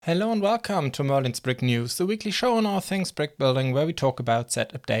Hello and welcome to Merlin's Brick News, the weekly show on all things brick building, where we talk about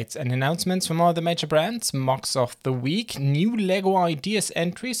set updates and announcements from all the major brands, MOCs of the week, new LEGO ideas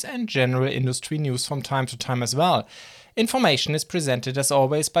entries, and general industry news from time to time as well. Information is presented as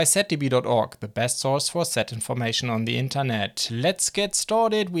always by setdb.org, the best source for set information on the internet. Let's get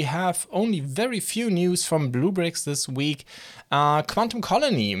started. We have only very few news from BlueBrixx this week. Quantum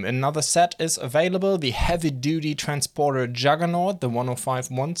Colony, another set is available. The heavy-duty transporter Juggernaut, the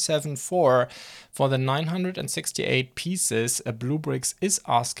 105174, for the 968 pieces. BlueBrixx is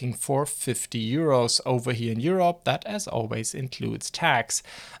asking for €50 over here in Europe. That, as always, includes tax.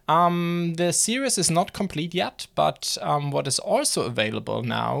 The series is not complete yet, but what is also available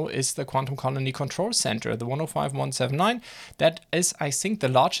now is the Quantum Colony Control Center, the 105179. That is, I think, the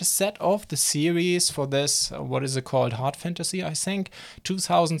largest set of the series for this, what is it called, Hard Fantasy, I think,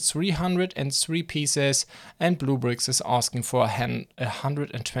 2,303 pieces, and BlueBrixx is asking for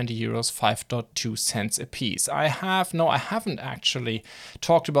 €120, 5.2 cents a piece. I haven't actually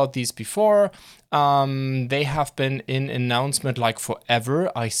talked about these before. They have been in announcement like forever.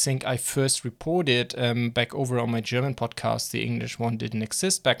 I think I first reported back over on my German podcast. The English one didn't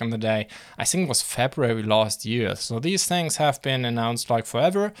exist back in the day. I think it was February last year. So these things have been announced like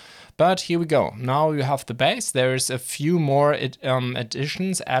forever. But here we go. Now you have the base. There's a few more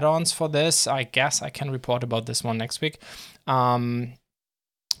additions, add-ons for this. I guess I can report about this one next week.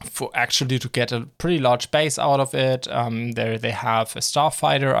 For actually to get a pretty large base out of it. There they have a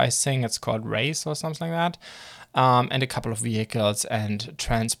starfighter, I think it's called Race or something like that, and a couple of vehicles and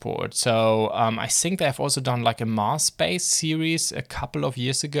transport. So I think they have also done like a Mars base series a couple of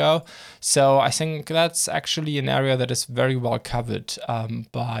years ago. So I think that's actually an area that is very well covered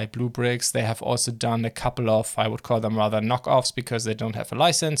by BlueBrixx. They have also done a couple of, I would call them rather knockoffs, because they don't have a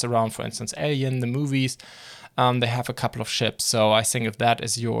license around, for instance, Alien, the movies. They have a couple of ships, so I think if that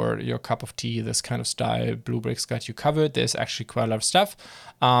is your cup of tea, this kind of style, BlueBrixx got you covered. There's actually quite a lot of stuff.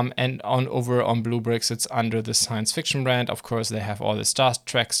 And over on BlueBrixx, it's under the science fiction brand. Of course, they have all the Star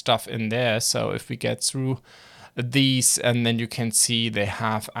Trek stuff in there. So if we get through these, and then you can see they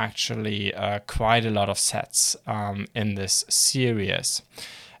have actually quite a lot of sets in this series.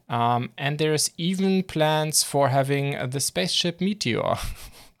 And there's even plans for having the spaceship Meteor.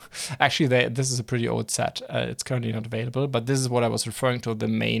 Actually, this is a pretty old set. It's currently not available, but this is what I was referring to, the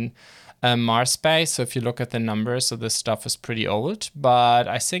main Mars base. So if you look at the numbers, so this stuff is pretty old, but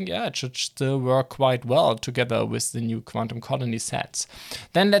I think, yeah, it should still work quite well together with the new Quantum Colony sets.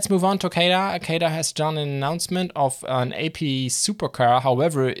 Then let's move on to CaDA. CaDA has done an announcement of an AP supercar.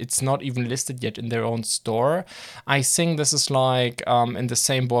 However, it's not even listed yet in their own store. I think this is like in the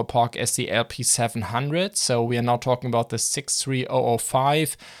same ballpark as the LP700. So we are now talking about the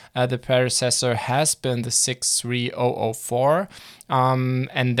 63005. The predecessor has been the 63004.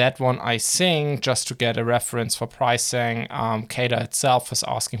 And that one, I think, just to get a reference for pricing, CaDA itself is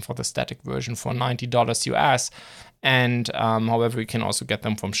asking for the static version for $90 US. And however, you can also get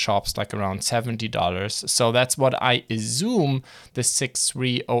them from shops like around $70. So that's what I assume the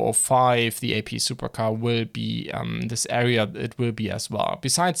 63005, the AP supercar, will be this area. It will be as well.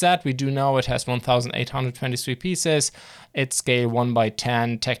 Besides that, we do know it has 1,823 pieces. It's scale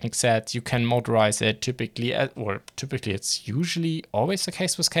 1/10 Technic sets. You can motorize it typically, it's usually always the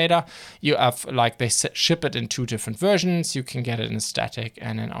case with CaDA. You have they ship it in two different versions. You can get it in a static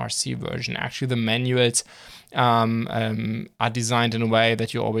and an RC version. Actually, the manuals are designed in a way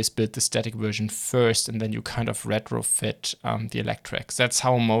that you always build the static version first, and then you kind of retrofit the electrics. That's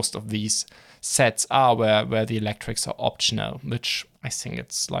how most of these sets are, where the electrics are optional, which I think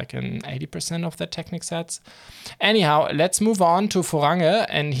it's like in 80% of the Technic sets. Anyhow, let's move on to Forange,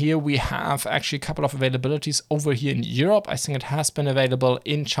 and here we have actually a couple of availabilities over here in Europe. I think it has been available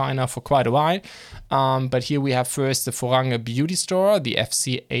in China for quite a while, but here we have first the Forange Beauty Store, the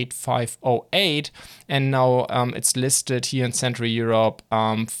FC8508, and now it's listed here in Central Europe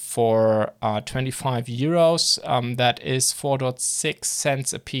for €25. That is 4.6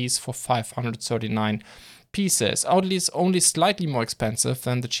 cents a piece for 539 pieces. Only slightly more expensive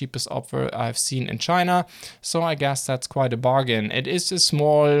than the cheapest offer I've seen in China, so I guess that's quite a bargain. It is a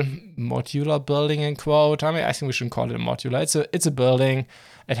small modular building, in quote. I mean, I think we shouldn't call it a modular. It's a building.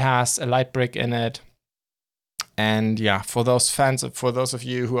 It has a light brick in it. And yeah, for those of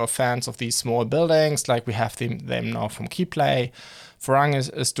you who are fans of these small buildings, like we have them now from Keyplay, Forange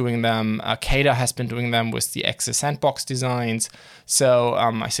is doing them. CaDA has been doing them with the Axis sandbox designs. So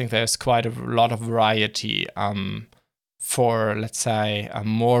I think there's quite a lot of variety for, let's say, a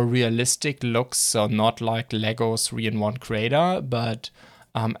more realistic looks. So not like Lego 3-in-1 Creator, but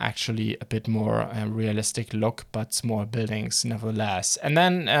actually a bit more realistic look, but small buildings nevertheless. And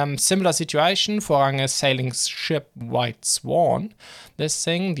then similar situation for a sailing ship White Swan. This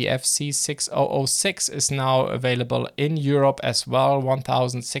thing, the FC6006, is now available in Europe as well,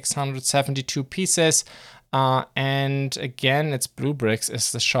 1,672 pieces. And again, it's BlueBrixx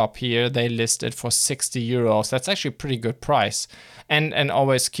is the shop here. They list it for 60 euros. That's actually a pretty good price. And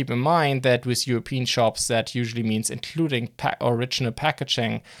always keep in mind that with European shops, that usually means including original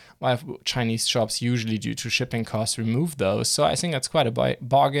packaging, while Chinese shops usually, due to shipping costs, remove those. So I think that's quite a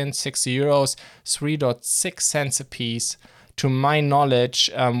bargain, 60 euros, 3.6 cents a piece. To my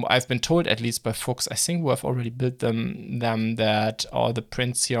knowledge, I've been told, at least by folks, I think who have already built them that all the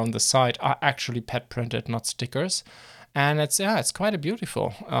prints here on the side are actually pet printed, not stickers. And it's quite a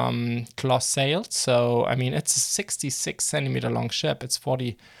beautiful cloth sail. So, I mean, it's a 66 centimeter long ship. It's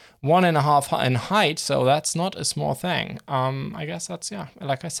 41.5 in height, so that's not a small thing. I guess that's,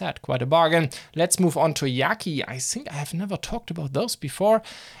 like I said, quite a bargain. Let's move on to Yaki. I think I have never talked about those before.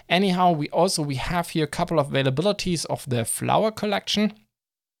 Anyhow, we have here a couple of availabilities of the flower collection.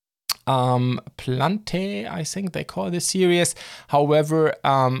 Plante, I think they call this series. However,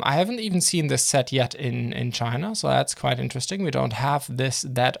 I haven't even seen this set yet in China, so that's quite interesting. We don't have this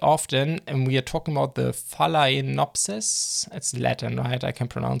that often, and we are talking about the Phalaenopsis. It's Latin, right? I can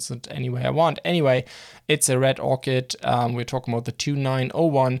pronounce it any way I want. Anyway, it's a red orchid. We're talking about the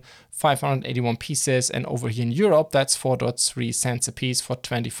 2901, 581 pieces, and over here in Europe, that's 4.3 cents a piece for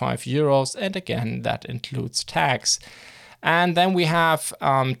 25 euros, and again, that includes tax. And then we have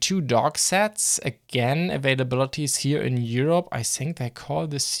 2 dog sets, again, availabilities here in Europe. I think they call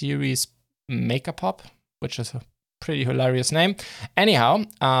this series Maker Pop, which is a pretty hilarious name. Anyhow,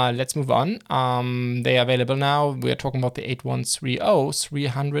 let's move on. They are available now. We're talking about the 8130,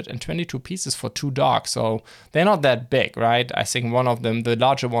 322 pieces for 2 dogs. So they're not that big, right? I think one of them, the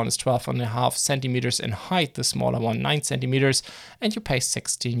larger one, is 12.5 centimeters in height, the smaller one 9 centimeters, and you pay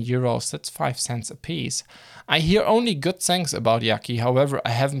 16 euros. That's 5 cents a piece. I hear only good things about Yaki, however, I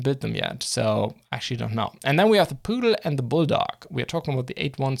haven't built them yet, so actually don't know. And then we have the Poodle and the Bulldog. We're talking about the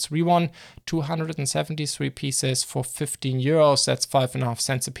 8131, 273 pieces for 15 euros. That's 5.5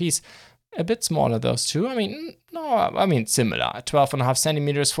 cents a piece. A bit smaller, those two. Similar. 12.5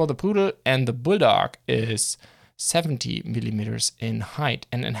 centimeters for the Poodle, and the Bulldog is 70 millimeters in height,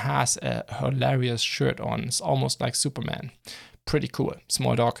 and it has a hilarious shirt on. It's almost like Superman. Pretty cool.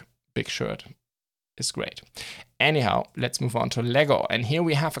 Small dog, big shirt. Is great. Anyhow, let's move on to Lego. And here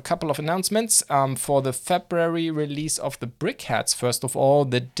we have a couple of announcements for the February release of the BrickHeads. First of all,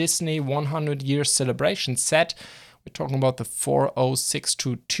 the Disney 100-year celebration set. We're talking about the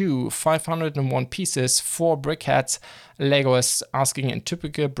 40622, 501 pieces, 4 BrickHeads. Lego is asking in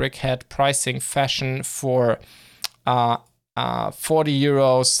typical BrickHead pricing fashion for 40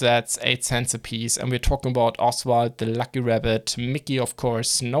 euros, that's 8 cents a piece. And we're talking about Oswald, the Lucky Rabbit, Mickey, of course,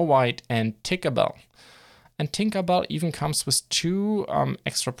 Snow White, and Tinkerbell. And Tinkerbell even comes with 2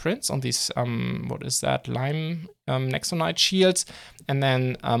 extra prints on these, lime Nexonite shields. And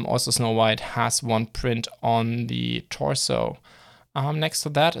then also Snow White has 1 print on the torso. Next to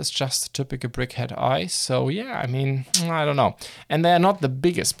that is just the typical BrickHead eyes. So yeah, I mean, I don't know. And they're not the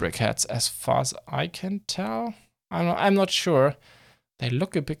biggest BrickHeads as far as I can tell. I'm not sure. They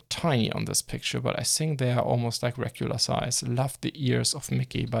look a bit tiny on this picture, but I think they are almost like regular size. Love the ears of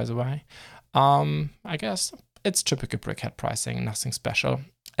Mickey, by the way. I guess it's typical BrickHead pricing, nothing special.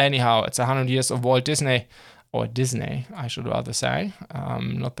 Anyhow, it's 100 years of Walt Disney, or Disney, I should rather say.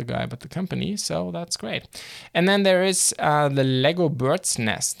 Not the guy, but the company, so that's great. And then there is the Lego Bird's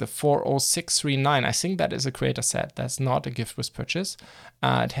Nest, the 40639. I think that is a creator set. That's not a gift with purchase.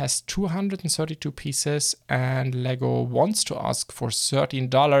 It has 232 pieces, and Lego wants to ask for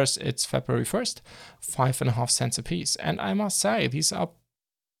 $13. It's February 1st, 5.5 cents a piece. And I must say, these are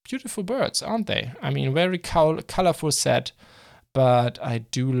beautiful birds, aren't they? I mean, very colorful set. But I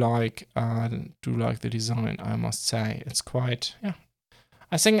do like the design, I must say. It's quite,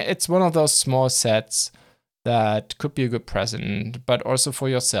 I think it's one of those small sets that could be a good present, but also for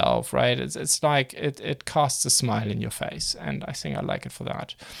yourself, right? It's like, it casts a smile in your face, and I think I like it for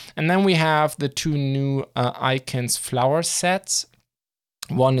that. And then we have the 2 new Icons flower sets.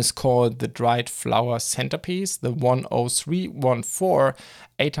 One is called the Dried Flower Centerpiece, the 10314,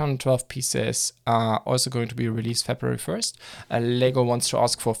 812 pieces, also going to be released February 1st. Lego wants to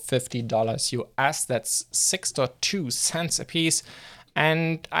ask for $50 US, that's 6.2 cents a piece.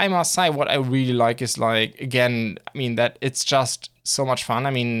 And I must say, what I really like is, like, again, I mean, that it's just so much fun.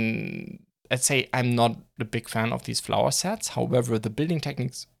 I mean, let's say I'm not a big fan of these flower sets. However, the building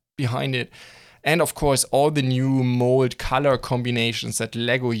techniques behind it And of course, all the new mold color combinations that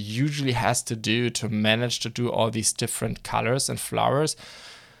Lego usually has to do to manage to do all these different colors and flowers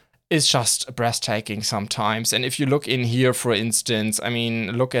is just breathtaking sometimes. And if you look in here, for instance, I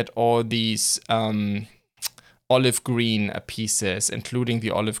mean, look at all these olive green pieces, including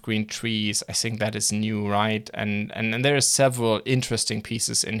the olive green trees. I think that is new, right? And there are several interesting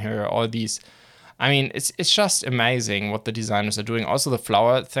pieces in here. All these, I mean, it's just amazing what the designers are doing. Also, the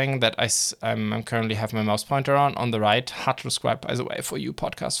flower thing that I'm currently have my mouse pointer on the right. Hard to describe, by the way, for you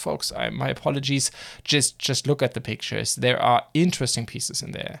podcast folks. My apologies. Just look at the pictures. There are interesting pieces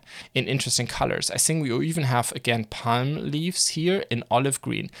in there, in interesting colors. I think we even have, again, palm leaves here in olive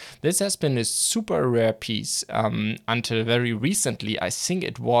green. This has been a super rare piece until very recently. I think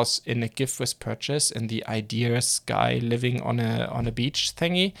it was in a gift with purchase in the Ideas guy living on a beach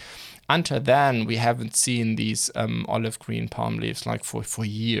thingy. Until then, we haven't seen these olive green palm leaves like for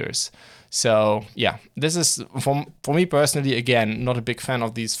years. So yeah, this is, for me personally, again, not a big fan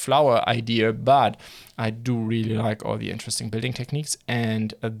of these flower idea, but I do really like all the interesting building techniques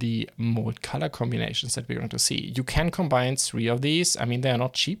and the mold color combinations that we're going to see. You can combine 3 of these. I mean, they're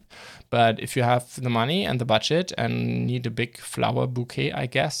not cheap, but if you have the money and the budget and need a big flower bouquet, I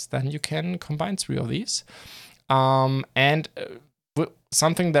guess, then you can combine 3 of these.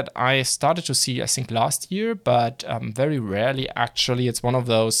 Something that I started to see, I think, last year, but very rarely, actually. It's one of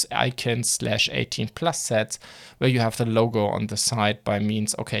those Icon/18+ sets where you have the logo on the side by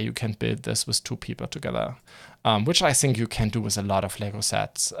means, okay, you can build this with 2 people together, which I think you can do with a lot of Lego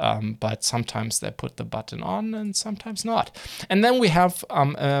sets, but sometimes they put the button on and sometimes not. And then we have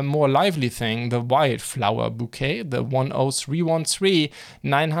a more lively thing, the wildflower bouquet, the 10313,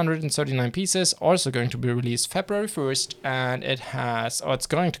 939 pieces, also going to be released February 1st, and it's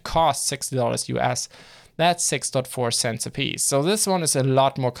going to cost $60 US. That's 6.4 cents a piece. So this one is a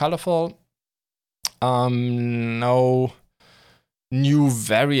lot more colorful. No new,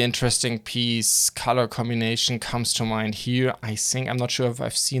 very interesting piece, color combination comes to mind here. I think, I'm not sure if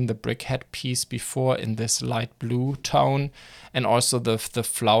I've seen the brickhead piece before in this light blue tone, and also the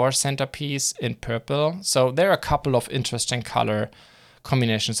flower centerpiece in purple. So there are a couple of interesting color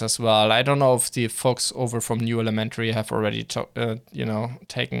combinations as well. I don't know if the folks over from New Elementary have already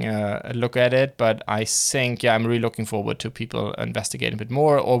taken a look at it, but I think, yeah, I'm really looking forward to people investigating a bit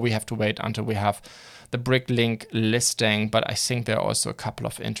more, or we have to wait until we have the BrickLink listing. But I think there are also a couple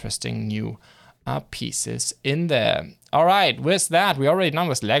of interesting new pieces in there. All right, with that, we're already done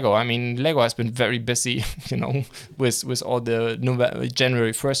with Lego. I mean, Lego has been very busy, with all the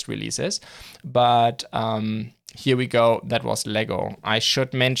January 1st releases. But here we go. That was Lego. I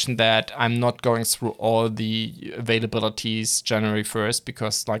should mention that I'm not going through all the availabilities January 1st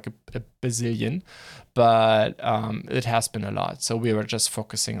because like a bazillion, but it has been a lot. So we were just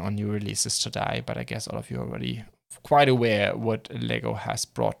focusing on new releases today, but I guess all of you are already quite aware what Lego has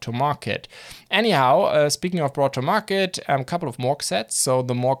brought to market. Anyhow, speaking of brought to market, a couple of MOC sets. So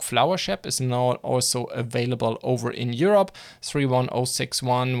the MOC Flower Shop is now also available over in Europe.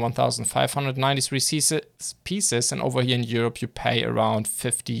 31061, 1593 pieces, and over here in Europe you pay around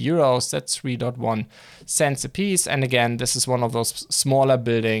 50 euros. That's 3.1 cents a piece. And again, this is one of those smaller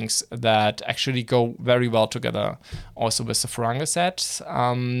buildings that actually go very well together also with the Faranga set.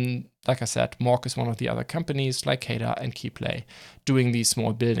 Like I said, MOC is one of the other companies like CaDA and Keyplay doing these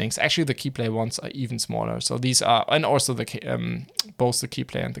small buildings. Actually, the Keyplay ones are even smaller. So these are, and also both the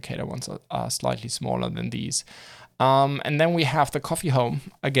Keyplay and the CaDA ones are slightly smaller than these. And then we have the Coffee Home,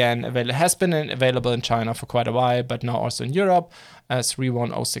 again, has been available in China for quite a while, but now also in Europe,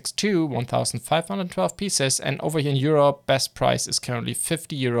 31062, 1512 pieces. And over here in Europe, best price is currently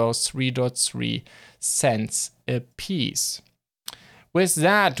 50 euros, 3.3 cents a piece. With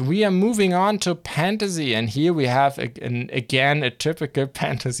that, we are moving on to Pantasy, and here we have, again, a typical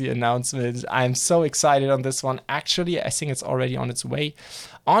Pantasy announcement. I'm so excited on this one. Actually, I think it's already on its way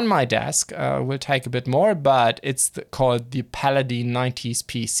on my desk. Will take a bit more, but it's called the Paladin 90s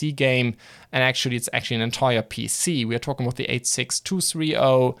PC game, and actually, it's actually an entire PC. We are talking about the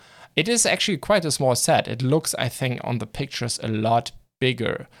 86230. It is actually quite a small set. It looks, I think, on the pictures a lot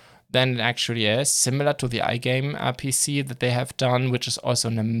bigger than it actually is, similar to the iGame PC that they have done, which is also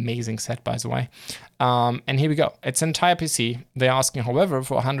an amazing set, by the way. And here we go. It's an entire PC. They're asking, however,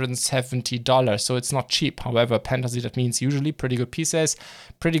 for $170, so it's not cheap. However, Pantasy, that means usually pretty good pieces,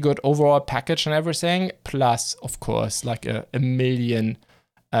 pretty good overall package and everything, plus, of course, like a million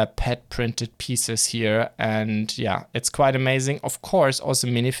pet printed pieces here, and yeah, it's quite amazing. Of course, also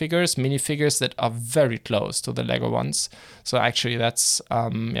minifigures that are very close to the Lego ones. So actually that's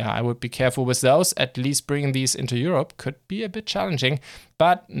I would be careful with those. At least bringing these into Europe could be a bit challenging,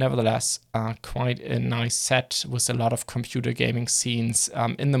 but nevertheless quite a nice set with a lot of computer gaming scenes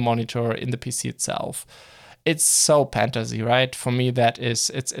in the monitor, in the PC itself. It's so Pantasy, right? For me, that is,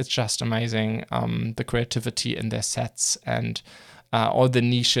 it's just amazing, the creativity in their sets and all the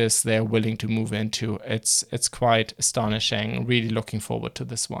niches they're willing to move into. It's quite astonishing. Really looking forward to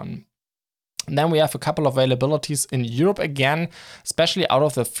this one. And then we have a couple of availabilities in Europe again, especially out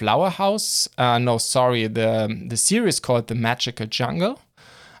of the Flower House. The series called The Magical Jungle.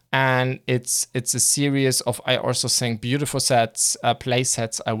 And it's a series of, I also think, beautiful sets, play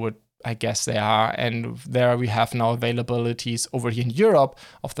sets, I guess they are. And there we have now availabilities over here in Europe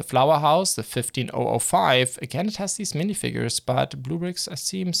of the Flower House, the 15005. Again, it has these minifigures, but BlueBrixx, it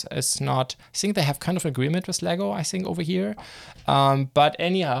seems, is not. I think they have kind of agreement with Lego, I think, over here. But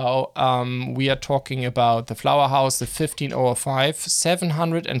anyhow, we are talking about the Flower House, the 15005,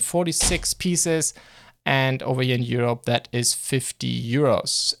 746 pieces. And over here in Europe, that is 50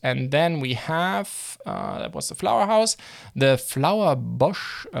 euros. And then we have, that was the Flower House, the Flower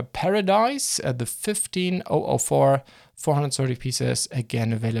Bush Paradise, the 15004, 430 pieces,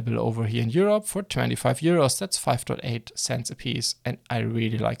 again available over here in Europe for 25 euros. That's 5.8 cents a piece. And I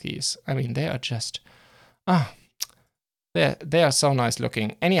really like these. I mean, they are just, they are so nice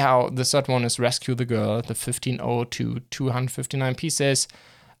looking. Anyhow, the third one is Rescue the Girl, the 15002, 259 pieces.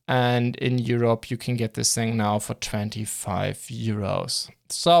 And in Europe, you can get this thing now for 25 euros.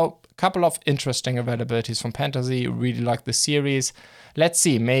 So a couple of interesting availabilities from Pantasy. Really like the series. Let's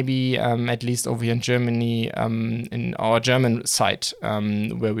see, maybe at least over here in Germany, in our German site,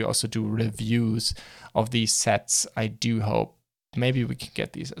 where we also do reviews of these sets. I do hope maybe we can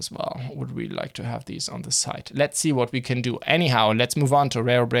get these as well. Would really like to have these on the site. Let's see what we can do. Anyhow, let's move on to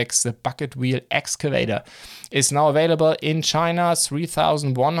BlueBrixx. The Bucket Wheel Excavator is now available in China,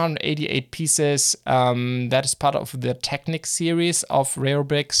 3,188 pieces. That is part of the Technic series of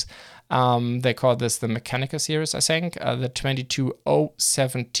BlueBrixx. They call this the Mechanica series, I think, the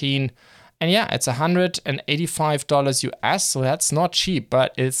 22017. And yeah, it's $185 US, so that's not cheap,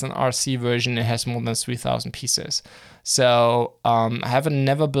 but it's an RC version. It has more than 3,000 pieces. So I haven't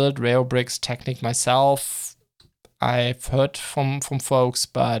never built BlueBrixx Technic myself. I've heard from folks,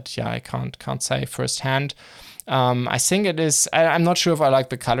 but yeah, I can't say firsthand. I think it is. I'm not sure if I like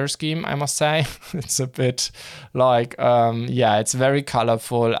the color scheme, I must say. It's a bit like, it's very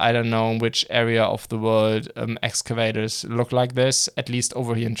colorful. I don't know in which area of the world excavators look like this, at least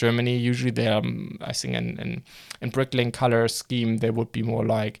over here in Germany. Usually they are, I think in Bricklink color scheme, they would be more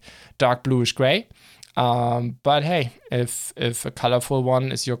like dark bluish gray. But hey, if a colorful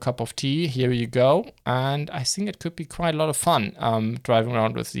one is your cup of tea, here you go. And I think it could be quite a lot of fun driving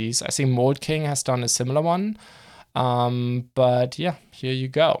around with these. I think Mold King has done a similar one. But yeah, here you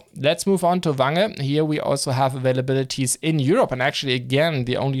go. Let's move on to Wange. Here we also have availabilities in Europe. And actually, again,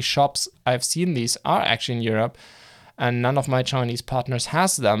 the only shops I've seen these are actually in Europe. And none of my Chinese partners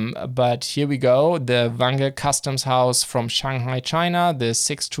has them. But here we go. The Wange Customs House from Shanghai, China, the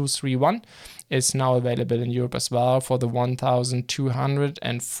 6231. Is now available in Europe as well for the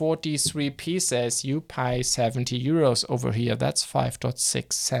 1,243 pieces. You pay 70 euros over here. That's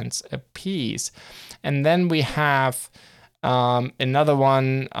 5.6 cents a piece. And then we have another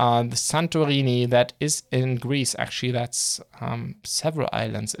one, the Santorini, that is in Greece. Actually, that's several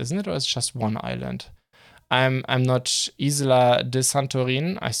islands, isn't it? Or it's just one island? I'm not Isola de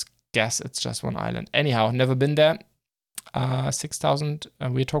Santorin. I guess it's just one island. Anyhow, never been there. 6,000,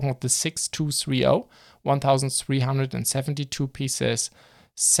 we're talking about the 6230, 1,372 pieces,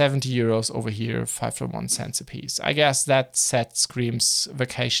 70 euros over here, 5.1 cents a piece. I guess that set screams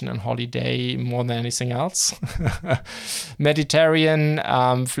vacation and holiday more than anything else. Mediterranean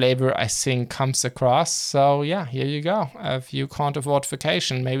flavor, I think, comes across. So yeah, here you go. If you can't afford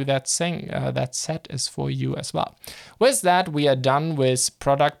vacation, maybe that set is for you as well. With that, we are done with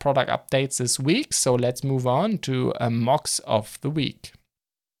product updates this week. So let's move on to MOCs of the week.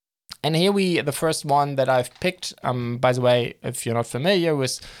 And here the first one that I've picked, by the way, if you're not familiar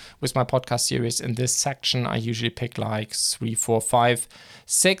with my podcast series, in this section, I usually pick like 3, 4, 5,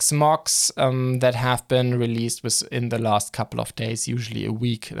 6 MOCs that have been released within the last couple of days, usually a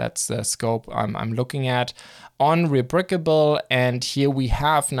week. That's the scope I'm looking at on Rebrickable. And here we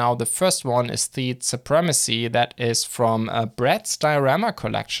have now the first one is the Supremacy, that is from Brett's Diorama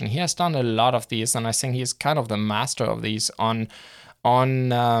collection. He has done a lot of these, and I think he's kind of the master of these on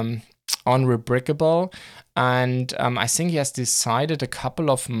unrebrickable. And I think he has decided a couple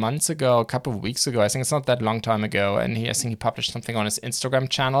of weeks ago, I think it's not that long time ago, and I think he published something on his Instagram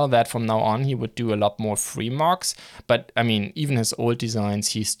channel that from now on he would do a lot more free MOCs. But I mean, even his old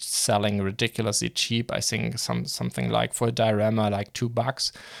designs, he's selling ridiculously cheap. I think something like for a diorama, like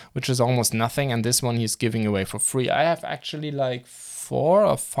 $2, which is almost nothing. And this one he's giving away for free. I have actually like 4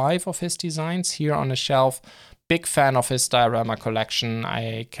 or 5 of his designs here on the shelf. Big fan of his diorama collection.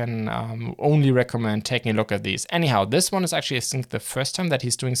 I can only recommend taking a look at these. Anyhow, this one is actually, I think, the first time that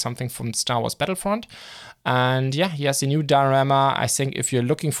he's doing something from Star Wars Battlefront. And yeah, he has a new diorama. I think if you're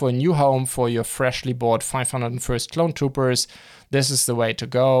looking for a new home for your freshly bought 501st Clone Troopers, this is the way to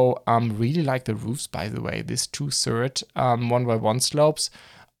go. Really like the roofs, by the way. These 2/3 1x1 slopes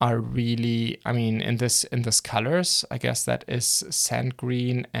are really, I mean, in this colors, I guess that is sand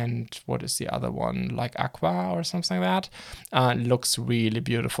green, and what is the other one, like aqua or something like that. Looks really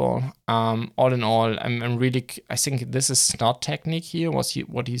beautiful. All in all, I'm really, I think this is Snot technique here,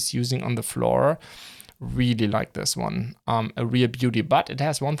 what he's using on the floor. Really like this one. A real beauty, but it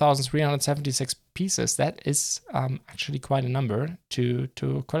has 1,376 pieces. That is actually quite a number to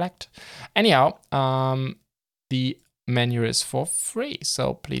collect. Anyhow, the menu is for free,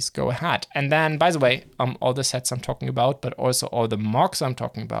 so please go ahead. And then, by the way, all the sets I'm talking about, but also all the MOCs I'm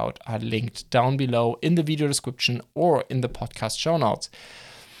talking about, are linked down below in the video description or in the podcast show notes.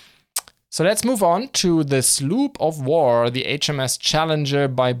 So let's move on to the Sloop of War, the HMS Challenger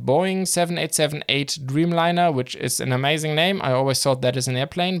by Boeing 7878 Dreamliner, which is an amazing name. I always thought that is an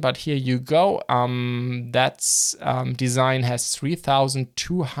airplane, but here you go. That's design has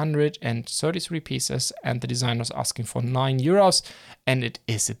 3,233 pieces, and the designer was asking for €9, and it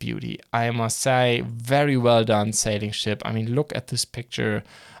is a beauty. I must say, very well done sailing ship. I mean, look at this picture.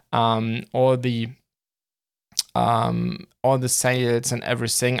 All the sails and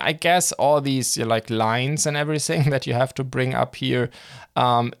everything. I guess all these like lines and everything that you have to bring up here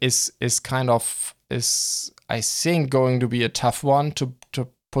is I think going to be a tough one to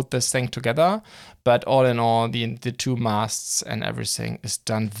put this thing together. But all in all, the 2 masts and everything is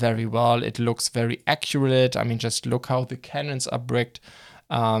done very well. It looks very accurate. I mean, just look how the cannons are bricked.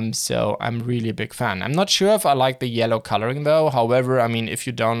 So I'm really a big fan. I'm not sure if I like the yellow coloring though. However, I mean, if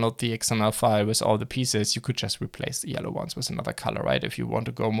you download the XML file with all the pieces, you could just replace the yellow ones with another color, right? If you want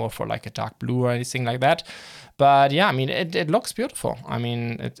to go more for like a dark blue or anything like that. But yeah, I mean, it looks beautiful. I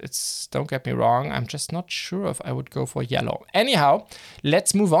mean, it's don't get me wrong. I'm just not sure if I would go for yellow. Anyhow,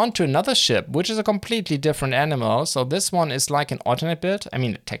 let's move on to another ship, which is a completely different animal. So this one is like an alternate build. I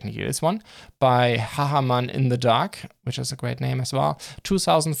mean, technically this one by Hahaman in the Dark, which is a great name as well.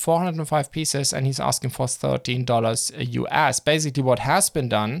 2,405 pieces, and he's asking for $13 US. Basically, what has been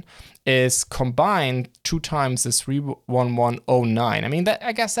done is combine 2 times the 31109. I mean,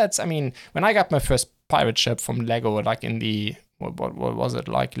 I guess that's, I mean, when I got my first pirate ship from Lego, like in the, what was it,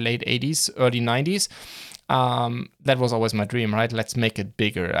 like late 80s, early 90s, that was always my dream, right? Let's make it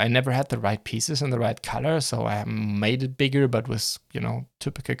bigger. I never had the right pieces in the right color, so I made it bigger, but with,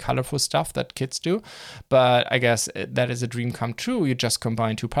 typical colorful stuff that kids do. But I guess that is a dream come true. You just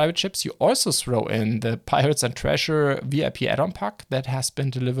combine 2 pirate ships. You also throw in the Pirates and Treasure VIP add-on pack that has been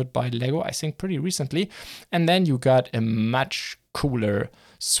delivered by Lego, I think, pretty recently. And then you got a much cooler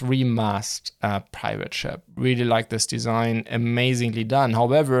 3-mast pirate ship. Really like this design, amazingly done.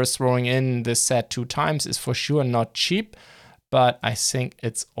 However, throwing in this set 2 times is for sure not cheap, but I think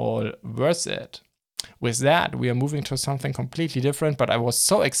it's all worth it. With that, we are moving to something completely different, but I was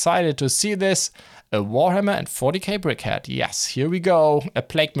so excited to see this. A Warhammer and 40k brickhead. Yes, here we go. A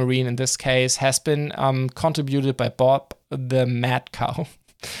Plague Marine in this case has been contributed by Bob the Mad Cow.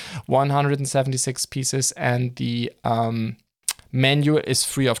 176 pieces, and the manual is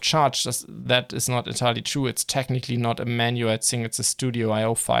free of charge. That is not entirely true. It's technically not a manual. I think it's a Studio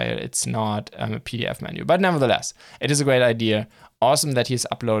IO file. It's not a PDF manual. But nevertheless, it is a great idea. Awesome that he's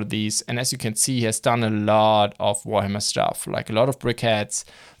uploaded these. And as you can see, he has done a lot of Warhammer stuff, like a lot of brickheads,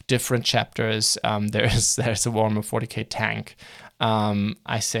 different chapters. There's a Warhammer 40k tank.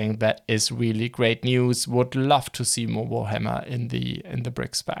 I think that is really great news. Would love to see more Warhammer in the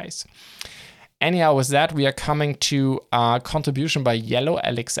brick space. Anyhow, with that, we are coming to a contribution by Yellow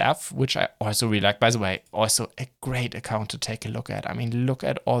LXF, which I also really like. By the way, also a great account to take a look at. I mean, look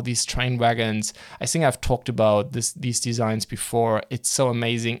at all these train wagons. I think I've talked about these designs before. It's so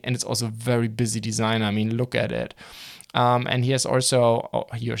amazing, and it's also a very busy design. I mean, look at it. And he has also,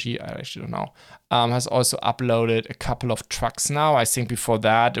 he or she, I actually don't know, has also uploaded a couple of trucks now. I think before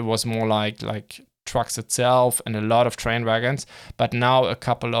that, it was more like trucks itself and a lot of train wagons, but now a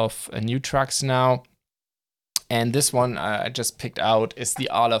couple of new trucks now. And this one I just picked out is the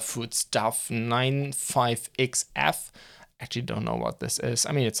Ala Foods DAF 95XF. Actually don't know what this is.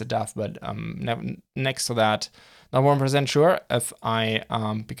 I mean, it's a DAF, but next to that, not 1% sure if I,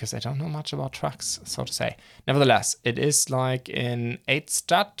 because I don't know much about trucks, so to say. Nevertheless, it is like an 8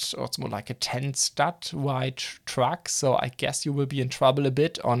 stud, or it's more like a 10 stud wide truck. So I guess you will be in trouble a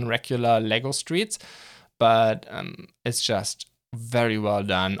bit on regular Lego streets, but it's just very well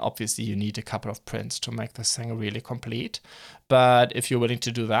done. Obviously, you need a couple of prints to make this thing really complete. But if you're willing to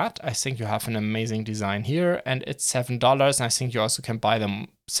do that, I think you have an amazing design here. And it's $7. And I think you also can buy them,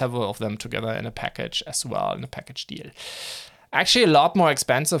 several of them together in a package as well, in a package deal. Actually, a lot more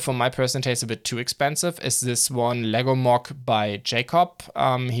expensive, for my personal taste, a bit too expensive, is this one Lego MOC by Jacob.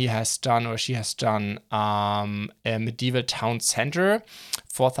 He has done, or she has done, a medieval town center,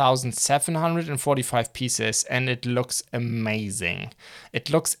 4,745 pieces, and it looks amazing. It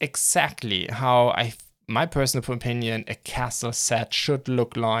looks exactly how my personal opinion, a castle set should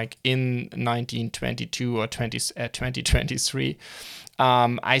look like in 1922 or 2023.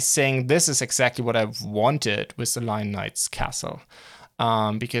 I think this is exactly what I've wanted with the Lion Knight's castle.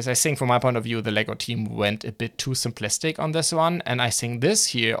 Because I think from my point of view, the Lego team went a bit too simplistic on this one. And I think this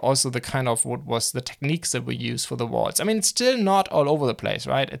here, also the kind of what was the techniques that were used for the walls. I mean, it's still not all over the place,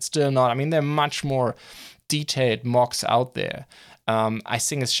 right? It's still not, I mean, there are much more detailed MOCs out there. I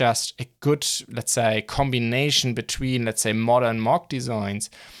think it's just a good, let's say, combination between, let's say, modern MOC designs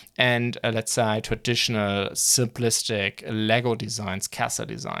and, let's say, traditional, simplistic Lego designs, castle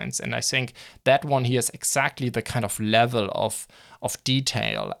designs. And I think that one here is exactly the kind of level of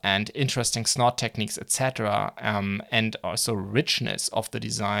detail and interesting snot techniques, etc., and also richness of the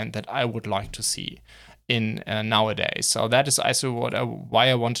design that I would like to see in nowadays. So that is also why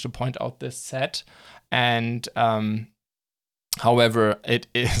I wanted to point out this set. And however, it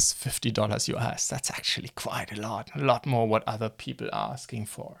is $50 US. That's actually quite a lot more what other people are asking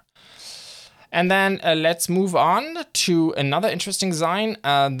for. And then let's move on to another interesting design,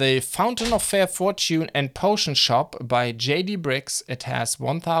 the Fountain of Fair Fortune and Potion Shop by BlueBrixx. It has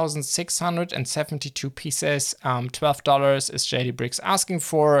 1,672 pieces, $12 is BlueBrixx asking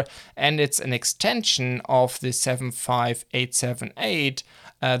for, and it's an extension of the 75878,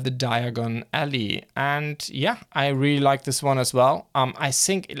 the Diagon Alley. And yeah, I really like this one as well. I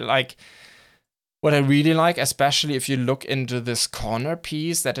think what I really like, especially if you look into this corner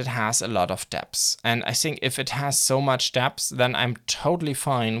piece, that it has a lot of depth. And I think if it has so much depth, then I'm totally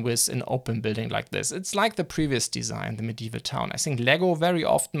fine with an open building like this. It's like the previous design, the medieval town. I think Lego very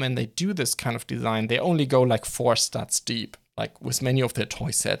often, when they do this kind of design, they only go like 4 studs deep, like with many of their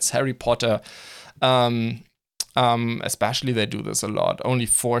toy sets. Harry Potter, especially, they do this a lot. Only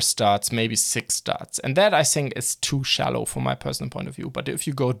 4 studs, maybe 6 studs. And that, I think, is too shallow from my personal point of view. But if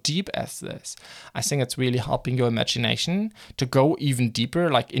you go deep as this, I think it's really helping your imagination to go even deeper,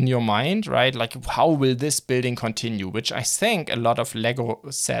 like in your mind, right? Like, how will this building continue? Which I think a lot of Lego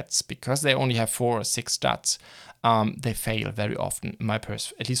sets, because they only have 4 or 6 studs, they fail very often,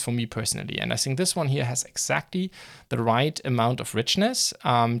 at least for me personally. And I think this one here has exactly the right amount of richness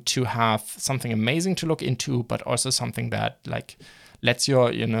to have something amazing to look into, but also something that like lets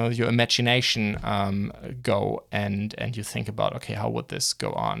your imagination go and you think about, okay, how would this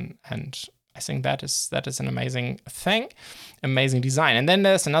go on? And I think that is an amazing thing, amazing design. And then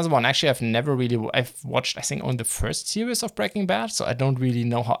there's another one. Actually, I've watched, I think, on the first series of Breaking Bad, so I don't really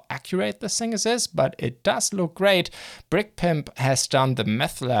know how accurate this thing is, but it does look great. Brick Pimp has done the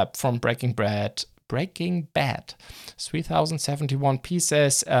meth lab from Breaking Bad, 3,071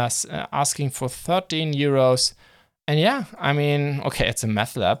 pieces, asking for €13. And yeah, I mean, okay, it's a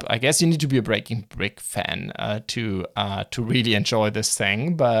meth lab. I guess you need to be a Breaking Brick fan to really enjoy this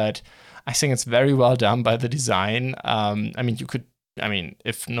thing, but I think it's very well done by the design. If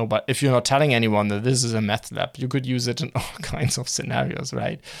you're not telling anyone that this is a meth lab, you could use it in all kinds of scenarios,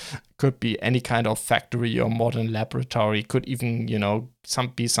 right? Could be any kind of factory or modern laboratory. Could even,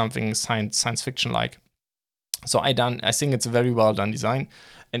 be something science fiction like. So I think it's a very well done design.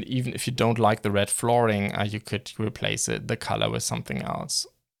 And even if you don't like the red flooring, you could replace the color with something else.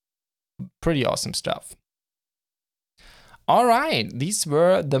 Pretty awesome stuff. All right, these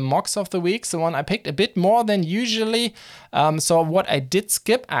were the MOCs of the week. The one I picked a bit more than usually. So what I did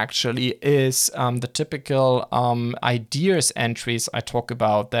skip actually is the typical ideas entries I talk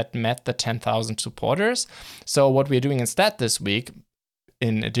about that met the 10,000 supporters. So what we're doing instead this week,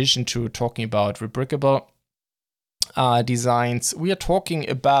 in addition to talking about rebrickable designs, we are talking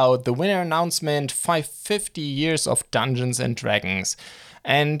about the winner announcement, 550 years of Dungeons and Dragons.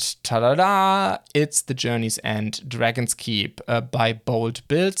 And ta-da-da, it's The Journey's End, Dragon's Keep by Bold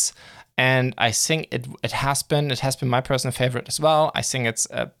Builds. And I think it has been my personal favorite as well. I think it's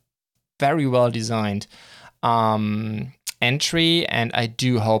a very well designed entry, and I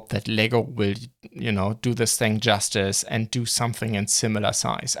do hope that Lego will, do this thing justice and do something in similar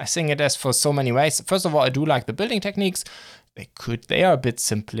size. I think it has for so many ways. First of all, I do like the building techniques. They are a bit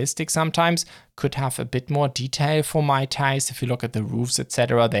simplistic sometimes, could have a bit more detail for my taste. If you look at the roofs,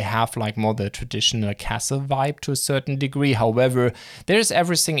 etc., they have like more the traditional castle vibe to a certain degree. However, there's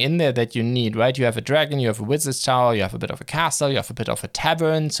everything in there that you need, right? You have a dragon, you have a wizard's tower, you have a bit of a castle, you have a bit of a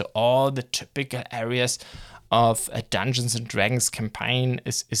tavern. So all the typical areas of a Dungeons and Dragons campaign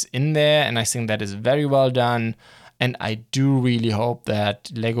is in there, and I think that is very well done. And I do really hope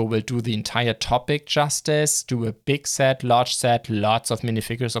that Lego will do the entire topic justice, do a big set, large set, lots of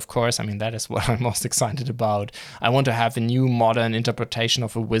minifigures, of course. I mean, that is what I'm most excited about. I want to have a new modern interpretation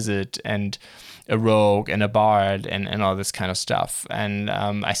of a wizard and a rogue and a bard and all this kind of stuff. And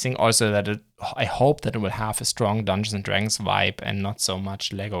I think also that I hope that it will have a strong Dungeons and Dragons vibe and not so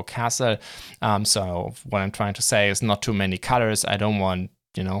much Lego Castle. So what I'm trying to say is not too many colors. I don't want,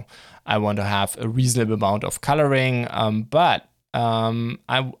 I want to have a reasonable amount of coloring, but I'm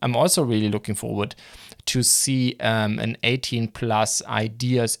also really looking forward to see an 18 plus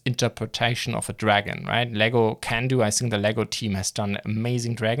ideas interpretation of a dragon, right? Lego can do, I think the Lego team has done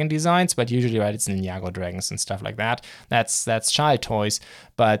amazing dragon designs, but usually, right, it's Ninjago dragons and stuff like that. That's child toys,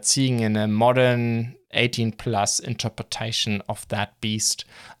 but seeing in a modern 18 plus interpretation of that beast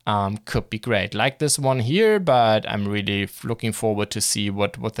could be great. Like this one here, but I'm really looking forward to see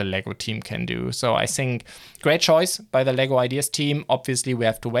what the Lego team can do. So I think great choice by the Lego Ideas team. Obviously, we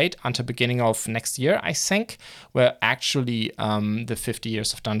have to wait until beginning of next year, I think, where actually the 50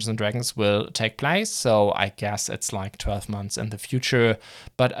 years of Dungeons & Dragons will take place. So I guess it's like 12 months in the future,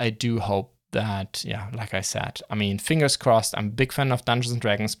 but I do hope that, like I said, I mean, fingers crossed. I'm a big fan of Dungeons &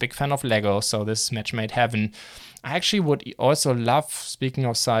 Dragons, big fan of Lego, so this is match made heaven. I actually would also love, speaking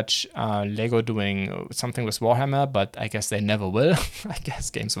of such, Lego doing something with Warhammer, but I guess they never will. I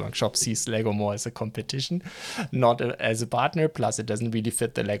guess Games Workshop sees Lego more as a competition, not as a partner, plus it doesn't really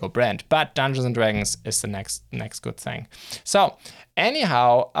fit the Lego brand. But Dungeons & Dragons is the next good thing. So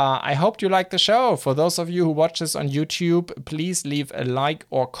anyhow, I hope you liked the show. For those of you who watch this on YouTube, please leave a like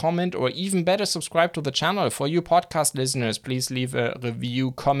or comment, or even better, subscribe to the channel. For you podcast listeners, please leave a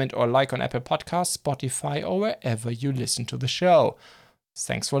review, comment, or like on Apple Podcasts, Spotify, or wherever you listen to the show.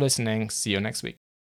 Thanks for listening. See you next week.